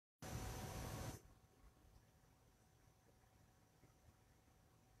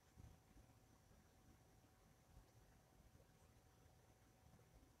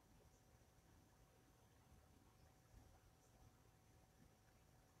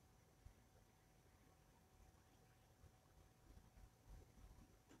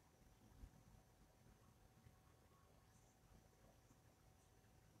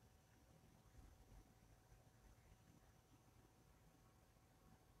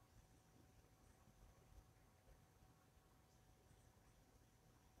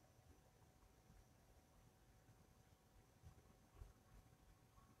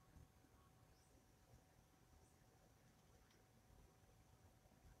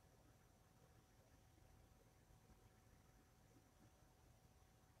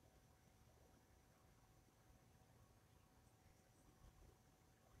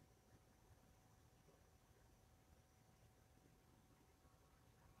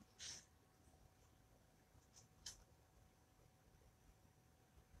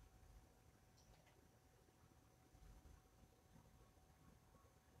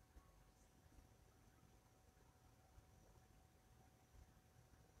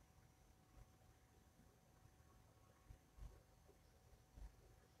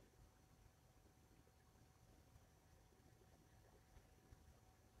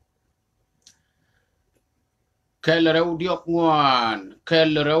Kellerau diok nguan,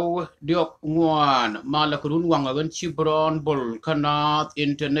 Kellerau diok nguan, Malakurun wangagan Chibron Bol Kanat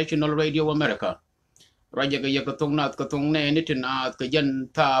International Radio America. Raja ka yakatung nat katung ne nitinat ka jan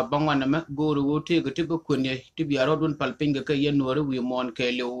ta bangwan ma guru ti ka tibu kunye ti bi arodun palping ka yen wori wi mon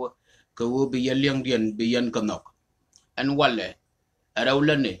ke lew ka wo bi yeliang dien bi yen kanok. An wale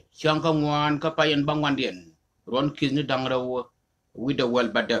arawlane chang ka ngwan ka payen bangwan dien ron kizni dangraw with the well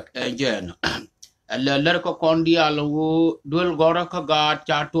badak enjen. Aller ko kondi alu dul gora ka ga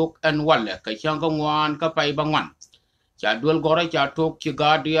chatok an wale ka chang ka ngwan ka pay bangwan. Cha dual gora cha tok chi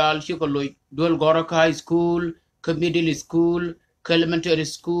guardial chi ko loy dual gora ka high school ka middle school ka elementary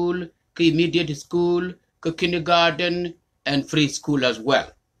school ka immediate school ka kindergarten and free school as well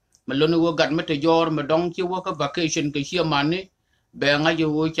malone wo gad mete jor ma dong chi wo ka vacation ka chi mane be nga jo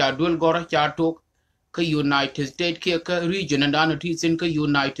wo cha dual gora cha tok ka United States ka region and annotates in ka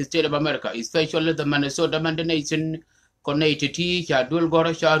United States of America especially the Minnesota Nation connected cha dual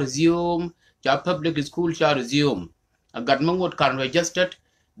gora cha resume cha public school cha resume agat mangot kan registered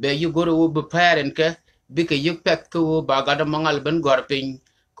be you go to be parent ke bika yik pet ko bagada mangal ben gorping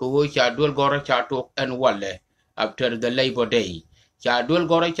ko cha dul gora cha tok and wale after the labor day cha dul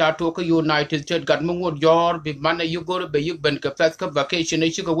gora cha tok United States gat mangot jor bi man you go be yik ben ka pet ka vacation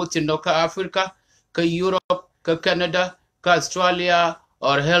chi ko within no ka Africa ka Europe ka Canada ka Australia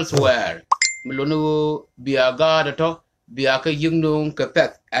or elsewhere mulunu bi agada to bi aka yingnung ka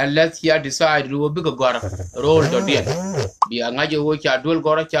pet unless you decide ru bi gor roll do dia bi ngaje wo cha dul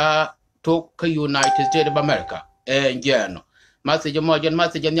gora cha tok ka United States of America njeno message mo jen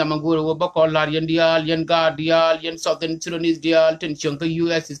message nya manguro wo bako lar yen dial yen guardial yen southern Sudanese dial ten chung ka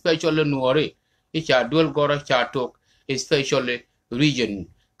US especially nuore cha dul gora cha tok especially region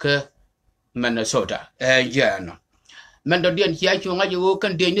ka Minnesota njeno men do dien ya chu ngaje wo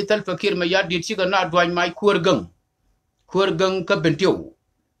kan de ni tal fakir ma ya dit ci ga na dwañ may kurgang ka bentiu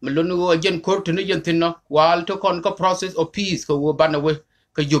melonu wo jen court ni jen tinno wal to kon ka process of peace ko wo banawe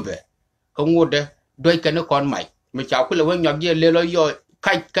ka jube ko ngode doy kan kon mai mi cha ku le wo nyog ye le lo yo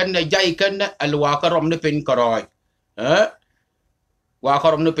kai kan ne jai kan ne alwa ka rom ne pin koroy wa ka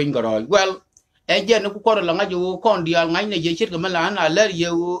rom ne pin koroy well e jen ku ko la ngaji wo kon dial ngai ne je chit ga mala na le ye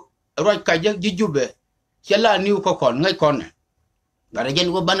wo roj ka je jube chela niu ko kon ngai kon gara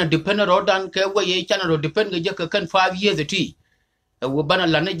jen wo bana depend rodan ke wo ye chana ro depend ga ka kan 5 years ti wo bana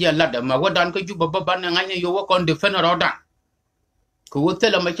la ne je lada ma wodan ko juba bana nganya yo wo kon depend rodan ko wo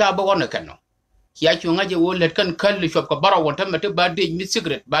tela ma cha bo wona kan ya chu ngaje wo let kan kan shop ko bara wonta mate ba de mi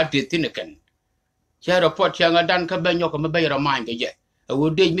cigarette ba de tin kan cha report ya nga dan ka be nyoko ma be ro man ga je wo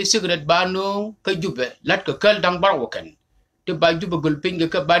de mi cigarette ba no ka jube lat ka kal dang bara wo kan te ba juba gul pinga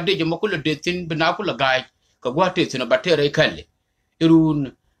ka ba de ma ko le de tin bina ko la gaaj ka gwate tin ba tere kalle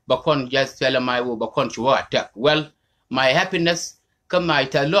irun bakon just fella my wo bakon chwa attack well my happiness come my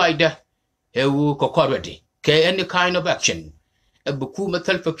taloida hewu ko already ke any kind of action e buku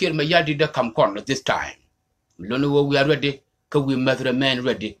matal fakir ma yadi da kam kon this time lono wo we are ready ka we mother man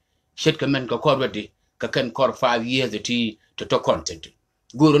ready shit ka men ko already ka kan kor 5 years to content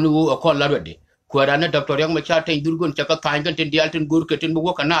guru no wo ko already ko rana doctor yang ma cha tan durgon cha ka tan kan tin dial tin gur ke tin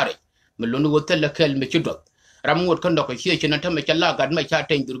wo kanare lono wo tel kel me chidot ramut kan do ko chi chi nan ta me challa gad ma cha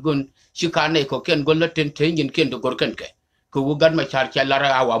tan durgun shi ka ne ko ken gol ten ten yin ken do gor ken ke ko wo gad ma cha challa ra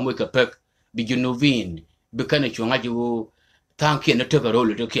awa mu ka pek bi junuvin bi kan chu ngaji wo tan ken ne te ga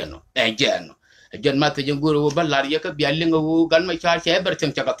rolo do ken no jen ma te jenguro wo ballar ye ka bialinga wo gan ma cha che ber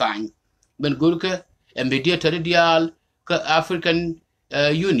ten cha ka tan ben gur ke immediate dial ka African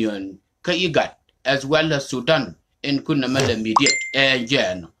Union ka igat as well as Sudan in kunna mal immediate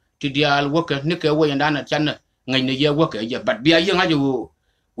jen ti dial wo ka ne ke wo yanda chan ngai ne ye wo ka ye but bia ye ngaji wo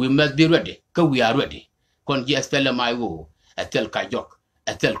we must be ready ka we are ready kon je stella mai wo atel ka jok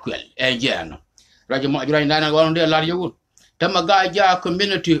atel kwel jen rajo mo jura ndana wono de lar yo tama gaja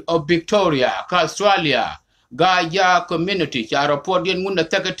community of Victoria ka Australia gaja community cha report yen ngunda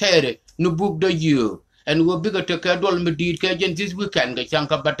secretary nu book the you and wo biga te ka dol medit ka jen this weekend ga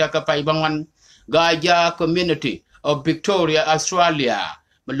chanka bataka pai bangan gaja community of Victoria Australia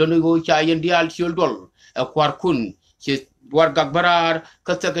malonu go cha yen dial chul dol a kwarkun che war gagbarar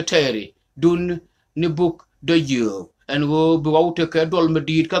ka secretary dun ni book the you and wo biga te ka dol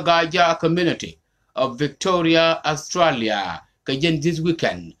medit ka gaja community of Victoria, Australia, kajen this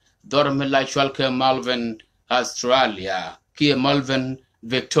weekend, dorme la chwalke Malvern, Australia, kia Malvern,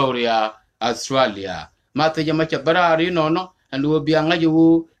 Victoria, Australia. Mata jama cha barari no, and wo bianga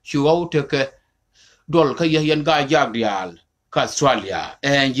ju shuau teke dol ka yan ga jagdial ka Australia,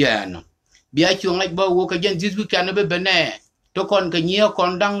 and yen. Bia chung like bo wo kajen this weekend be bene, to kon ke nyia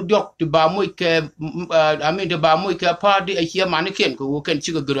kon dang dok ti ba muy ke amin de ba muy ke party a hia man ken ko ken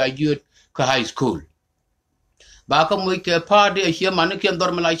chi graduate ka high school ba ka muy ke party a hia man ken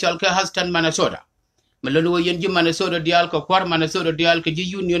dor mala chal ke Haston Minnesota melolo yen ji Minnesota dial ko kwar Minnesota dial ke ji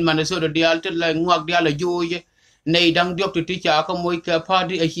union Minnesota dial te la ngwak dial a joye nei dang dok ti cha ka muy ke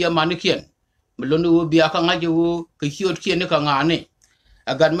party a hia man ken melolo bi aka ngaje wo ke hiot ken ka ngane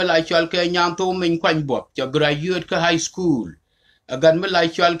agan mala chal ke nyam to min kwan bop cha graduate ka high school agan me lai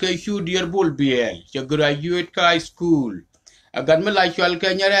chwal ke shu dier bol biel che graduate ka high school agan me lai chwal ke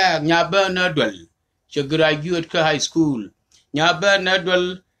nyara nya bana dwel che graduate ka high school nya bana dwel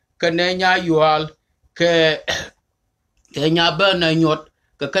ke ne nya yual ke nya bana nyot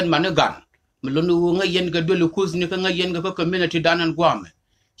ke kan man gan melonu nga yen ga dwel kuz ni ka nga yen ga community danan gwam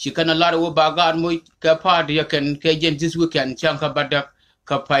shi kana lar wo bagar mo ka party ya ken ke jen this weekend chanka badak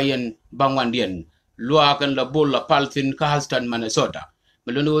ka payen bangwandien lua kan la bol la paltin ka Haston Minnesota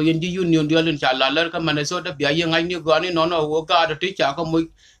melono yendi union dialin cha la lar ka Minnesota bia ye ngai ni gani no wo ga da ti cha ka mu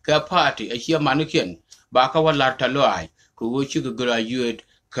ka party a hia manuken ba ka wala ta loai ko wo chi ga graduate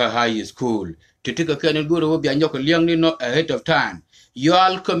ka high school ti ka ken go ro bia nyok liang ni no ahead of time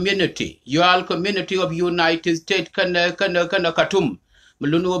your community of United States kana katum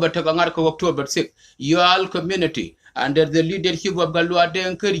melono ba ta ngar ko October 6 your community under the leadership of Galwa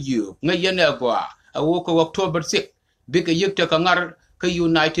Den Kerju ngayene gwa awoko October 6 bika yekta kangar ka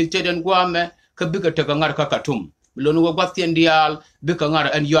United States and Guame ka bika ta kangar ka katum lonu wa gwatien dial bika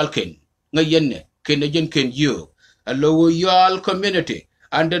ngar and yalken ngayene ken yu a lowo yal community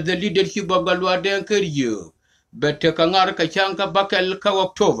under the leadership of Galwa Den Kerju bete kangar ka chanka bakel ka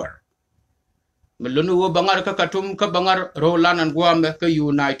October lonu wa bangar ka katum ka bangar Roland and Guame ka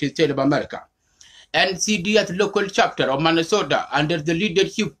United States of America NCDS local chapter of Minnesota under the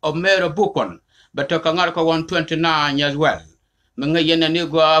leadership of Mayor Bukon, but Kangarka 129 as well. Mengayan and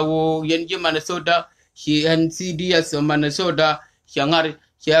Negua, Yenji Minnesota, she NCDS of Minnesota, Shangar,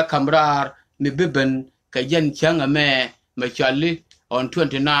 Shia Kamrar, Mibiben, Kajan Changa Me, Machali on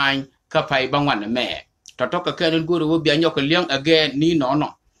 29, Kapai Bangwan Me. Tatoka Ken Guru will be a yoke young again, ni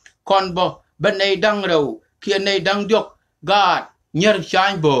no. Conbo, Benay Dangro, Kiane Dangjok, God, near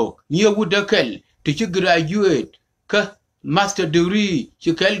Shinebo, near Woodakel. To graduate ka master degree,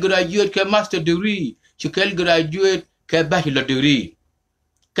 she can graduate ka master degree, she can graduate ka bachelor degree.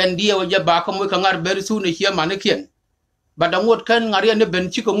 Can dear with your back and we can very soon here mannequin. But I'm what can Ariana Ben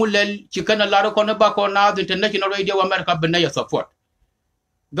Chikomulel, she can a lot of corner back on now the International Radio America Benaya support.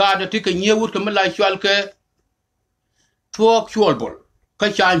 God, a ticket near would come like Shalke Twok Shulbul,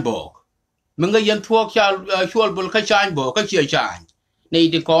 Kashanbog. Mungayan Twok Shulbul, Kashanbog, Kashan. Nay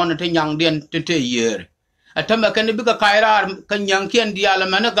the corner to young den to year. A tama can be a kaira can young ken the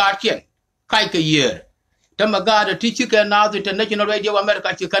alamana guardian. Kaika year. Tamagard a teacher can now the International Radio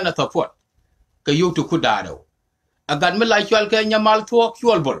America you cannot support. Kayu to Kudado. A gun me like you'll can your mal talk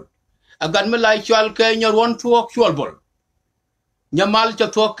shulbul. A gun me like you'll can your one talk shulbul. Yamal to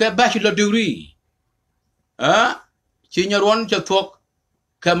talk a bachelor degree. Senior one to talk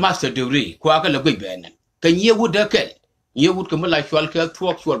a master degree. Quack a big ben. Can you would a kill? You would come like Shalka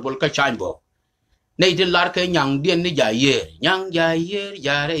Twok Shulbul Kachanbo. Native Larka young dear Nija year, young Jair,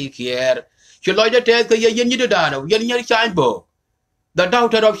 Yare care. She loyed a take a yen dado, yen Shinebo. The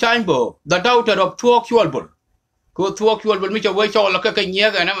daughter of Shinebo, the daughter of Twok Shulbul. Go Twok Shulbul, which away all like a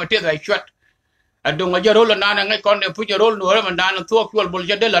year and I'm a tear I shut. I don't want your roll and I can't put your roll no and down and Twok Shulbul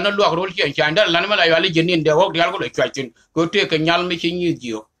Jadel and a lock roll and Chandel, Lanamal, I religion in the walk the alcohol question. Go take a yal machine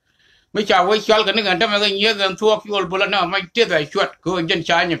you. Which I wish y'all can and them again years and 2 of you all bullet my teeth I shot, go and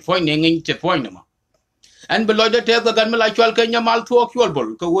shine and pointing into point. And below the table, the gun like y'all can yamal 2 of you all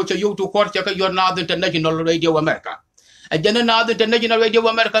bull, go watch you to court check your now the International Radio America. And then another International Radio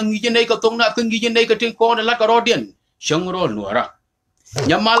America, you make a tongue, nothing you make a thing called like a rodian, Shangro Nora.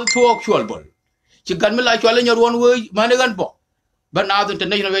 Yamal 2 of you all bull. She got me like y'all in your one way, Manigan Bo. But now the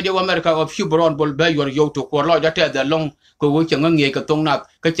International Radio America of Shubron will bear your yo to court like that the long. Ko wo chang nge ka tong na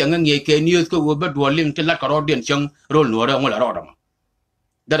ka chang nge ke news ko wo bad walling til la ka rodian chang rol no ra ngol ra ma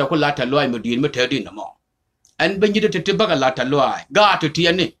da ko la ta loy mo din me te din mo an ben yide te ba ka la ta loy ga to ti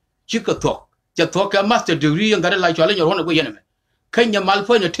ani chi ka to cha to ka master degree ngara la chwa le nyor hono ko yene me kanya mal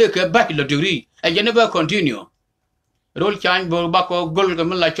fo ne te ka bachelor degree and you never continue rol chan bo ba ko gol ga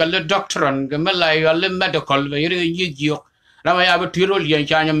me la chwa le doctorate ga me la le medical ve yire yi jiyo ra ma ya ba ti rol yen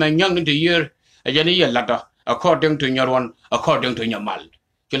chan me nyang te year a jeni ye la ta according to your one, according to your mal.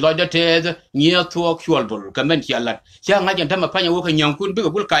 You like the tears near to a curable, comment your lad. Young I can tell my panya walking young could be a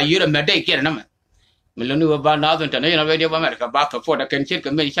good guy here and Maday care number. Millennium about now the International Radio of America, but for the can check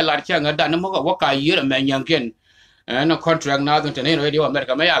a man shall like young a dynamo, walk a year and man young kin. no contract now to radio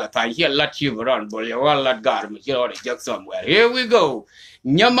America may all tie here let you run bull you all let guard me here just somewhere here we go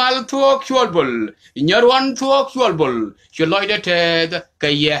nyamal to actual bull nyar one to actual bull you loided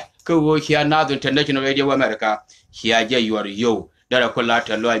kaya ko here now the international radio America here you are yo that a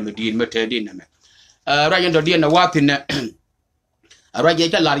collata loy medin metadin rayan do dien watin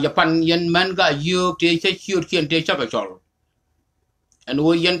raja la japan yen man ga yo te shoot kien te chapachol and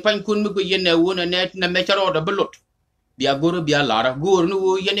wo yen pan kun mi ko yen ne wona net na me charo da belut bia guru bia lara gur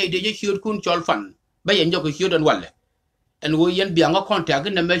nu yen e de shoot kun chol fan ba yen joko shoot an walle and wo yen bia nga contact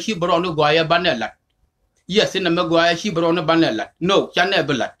na me shi bro no goya banela yes na me goya shi bro no banela no chane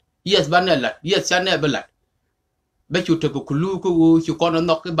belat yes banela yes chane belat ba chu te ko kulu ko wo chu kono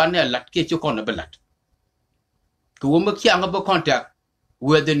nok banela ke chu kono belat ko wo me kyanga ba contact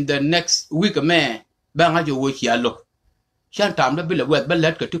within the next week man ba nga jo wo chia lo chan tam da bila wet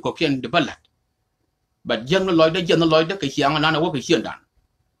balet ka to ko ken de balat but jeng no loy da jeng no loy da ka chiang na wo ka chien dan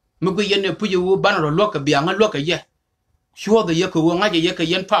mu ko yen ne pu ju ban ro lo ka bia nga lo ka ye sure the ye ko nga ye ka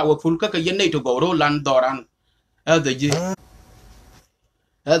yen powerful ka yen ne to go ro lan doran as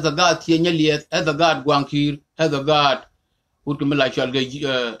the god tien ye liet as the god gwangkir as the god ultimate chal ge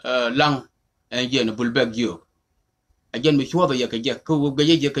lang en yen bulbeg yo again me sure the ye ka ye ko ge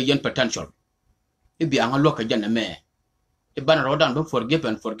ye ka yen potential e bia nga lo ka yen me e ban ro dan forgive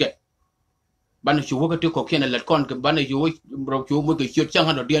and forget ban chu wo ka to ko ken let kon ke ban chu bro chu mo ke chu chang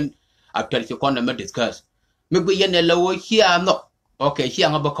ha do dien after chu kon na discuss me go yen le wo hia no okay hia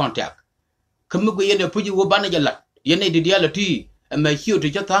nga ba contact ke me go yen pu ji wo ban ja lat yen di dia la ti me chu to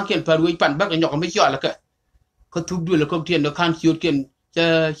cha thang ken par wi pan ba nyok me chu la ka ko tu du le ko tien no kan chu ken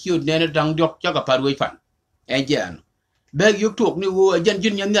cha chu ne na dang dok cha ka par wi pan e jan be yu tuk ni wo jen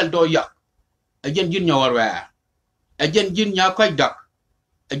jin yen nel do ya jen jin nyawar wa ajen jin nya kwai dak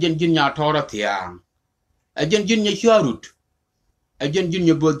ajen jin nya tora tiang ajen jin nya sharut ajen jin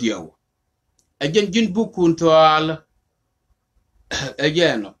nya bodiaw ajen jin bukun toal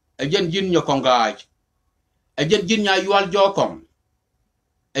ajen jin nya kongaj ajen jin nya yual jokom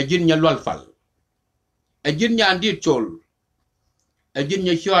ajen nya lwalfal ajen nya ndit chol ajen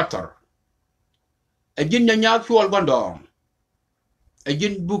nya shatar ajen nya chol gondom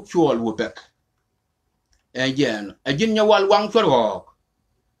ajen buk chol wobek ajin nya wal wang chorok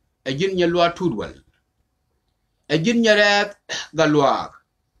ajin nya lwa tudwal ajin nya ret galwak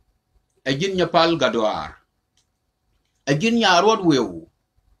ajin nya pal gadwar ajin nya rod wew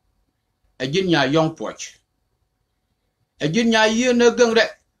ajin nya yong poch ajin nya yene gangre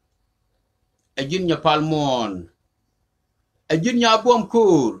ajin nya palmon ajin nya bom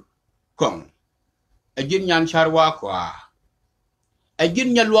kur kong ajin nya charwa kwa ajin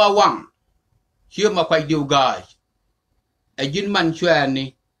nya lwa wang here ma kwai diu gai ajin man chwani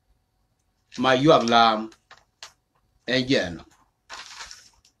ma yuak lam again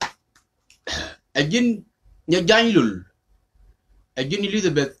ajin nya janlul ajin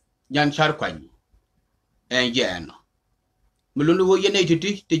Elizabeth nyan char kwan again mulunu wo yene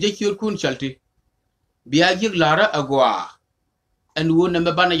titi te je kyur kun chalti biya jig lara agwa an wo na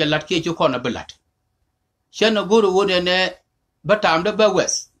me bana ya lat ke chu kona belat shana guru wo ne batam da ba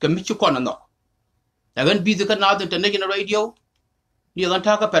west kemi chu kona no agan busy ka na the international radio ni lan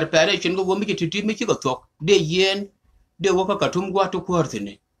ta ka preparation go mi titi mi ki go tok de yen de wo ka tum gwa to ko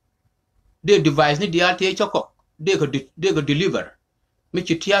artine de device ni dia te choko de go deliver mi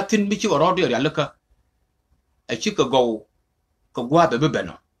ki tia tin mi ki ro de ya laka a chi ka go ko gwa be be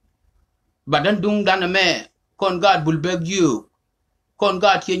no badan dung dan me kon gad bulbeg you kon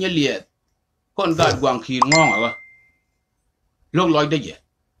gad tienya liet kon gad gwang ki ngong wa lok loy de je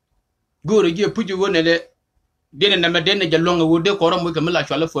guru je puju wona le dene na medene jalonga wude ko rom ko mala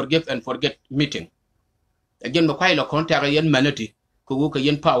chala forgive and forget meeting again mo kai lo contact yen manati ko wo ka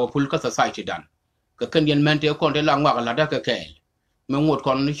yen powerful ka society dan ka kan yen mente ko de la ngwa la da ka kel me ngot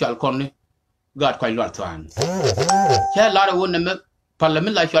kon ni chal kon ni gad kai lo twan cha la ro wona me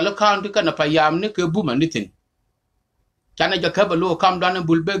parliament la chala kan ka na payam ni ke bu manitin chana ja ka ba lo kam dan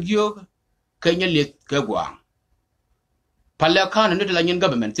bulbeg yo ka yen le ka gwang palla kan ni de la yen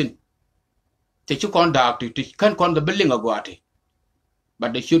government tin te chu kon dak ti kan kon ga building agwati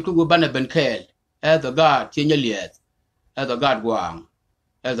but the shoot ku bana ben kel as the god chenya liet as the god gwang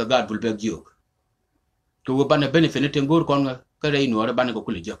as the god bulbeg juk ku bana benefit te ngor kon ka rei no ra bana ko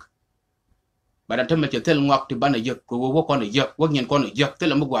kuli jak badan tamme te tel ngok ti bana jak ku wo kon jak wo nyen kon jak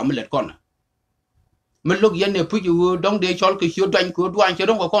tel mu gwa mlet kon men lok yen ne puju dong de chol ke shoot dan ku dwan che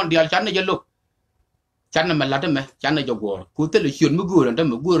dong ko kon dial chan ne je lok chan na la me chan na jogor ku tel shoot mu gur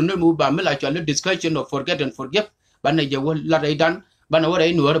ndam gur ne mu ba me la chol discussion of forget and forgive bana je wo la dai dan bana wo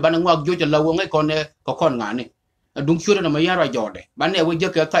dai nuor bana ngok jo je la wo ngai kon ne ko kon ngani dung sure na ma yara jode ban ne wo je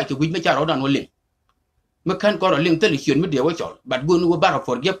ka ta ki wi me cha ro dan wo ling me kan ko ro ling te li chen me de wo chol bat bu nu ba ro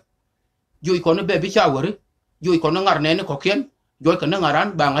for gep joy ko ne be bi cha wori joy ko na ngar ne ne ko ken joy ko na ngaran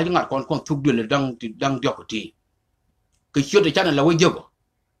ba nga ngar kon tuk de le dang dio ko ti ke sure de cha na la wo je ko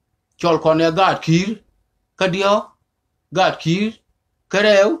chol ko ne ga kir ka dio ga kir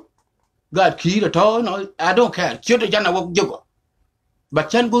kareu ga kir to no I don't care sure de cha na wo je ko but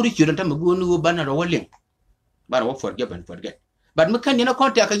chan go ri sure ta me bu nu ba na ro wo ling ba ro forget and forget but me kan ni na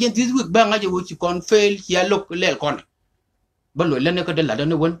contact again this week ba nga je wo ci kon fail ya lok le kon ba lo le ne ko de la da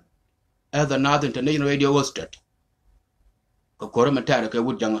ne won as the North International Radio hosted ko kore matare ke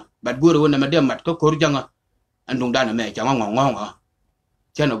wut janga but goro wona ma dem mat ko kor janga andung dana me janga ngong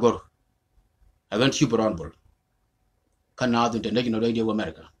chana gor haven't you brown ball kan North International Radio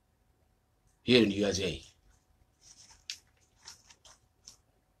America here in USA